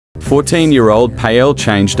14-year-old Pael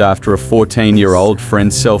changed after a 14-year-old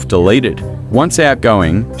friend self-deleted. Once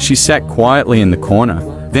outgoing, she sat quietly in the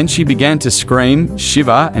corner. Then she began to scream,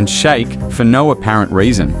 shiver, and shake for no apparent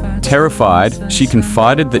reason. Terrified, she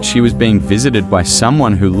confided that she was being visited by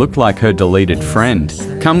someone who looked like her deleted friend.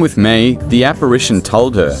 "Come with me," the apparition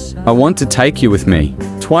told her. "I want to take you with me."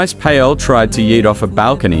 Twice Pael tried to yeet off a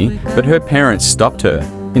balcony, but her parents stopped her.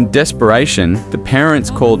 In desperation, the parents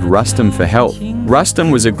called Rustam for help.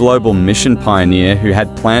 Rustam was a global mission pioneer who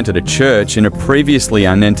had planted a church in a previously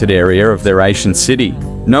unentered area of their ancient city.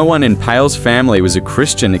 No one in Pael's family was a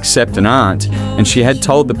Christian except an aunt, and she had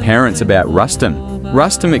told the parents about Rustam.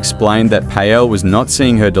 Rustam explained that Pael was not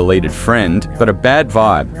seeing her deleted friend, but a bad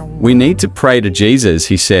vibe. "We need to pray to Jesus,"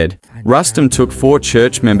 he said. Rustam took 4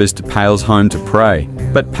 church members to Pael's home to pray,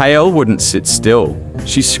 but Pael wouldn't sit still.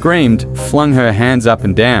 She screamed, flung her hands up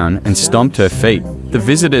and down, and stomped her feet. The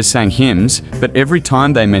visitors sang hymns, but every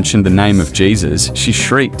time they mentioned the name of Jesus, she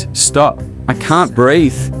shrieked, "Stop! I can't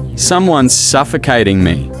breathe! Someone's suffocating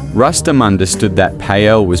me!" Rustam understood that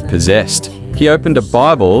Pael was possessed. He opened a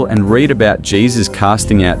Bible and read about Jesus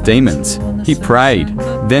casting out demons. He prayed.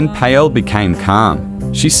 Then Pael became calm.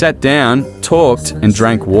 She sat down, talked, and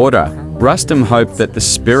drank water. Rustam hoped that the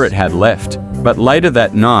spirit had left, but later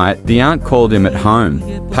that night, the aunt called him at home.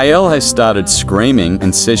 "Pael has started screaming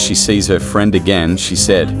and says she sees her friend again," she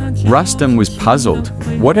said. Rustam was puzzled.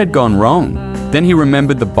 What had gone wrong? Then he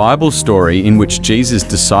remembered the Bible story in which Jesus'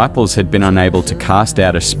 disciples had been unable to cast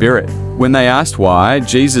out a spirit. When they asked why,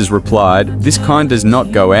 Jesus replied, "This kind does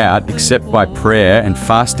not go out except by prayer and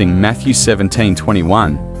fasting." Matthew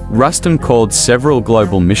 17:21. Rustam called several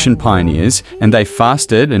global mission pioneers, and they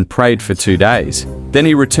fasted and prayed for 2 days. Then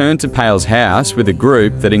he returned to Pael's house with a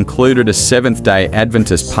group that included a Seventh-day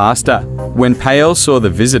Adventist pastor. When Pael saw the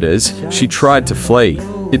visitors, she tried to flee.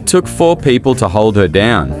 It took 4 people to hold her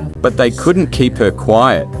down, but they couldn't keep her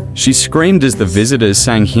quiet. She screamed as the visitors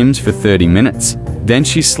sang hymns for 30 minutes. Then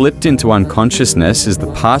she slipped into unconsciousness as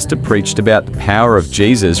the pastor preached about the power of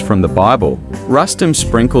Jesus from the Bible. Rustam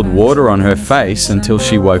sprinkled water on her face until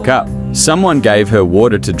she woke up. Someone gave her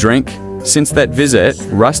water to drink. Since that visit,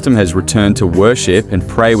 Rustam has returned to worship and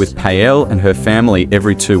pray with Pael and her family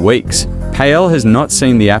every 2 weeks. Pael has not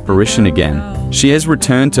seen the apparition again. She has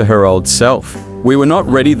returned to her old self. "We were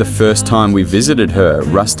not ready the first time we visited her,"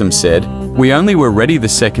 Rustam said. "We only were ready the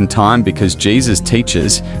second time because Jesus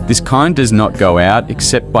teaches, this kind does not go out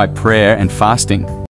except by prayer and fasting."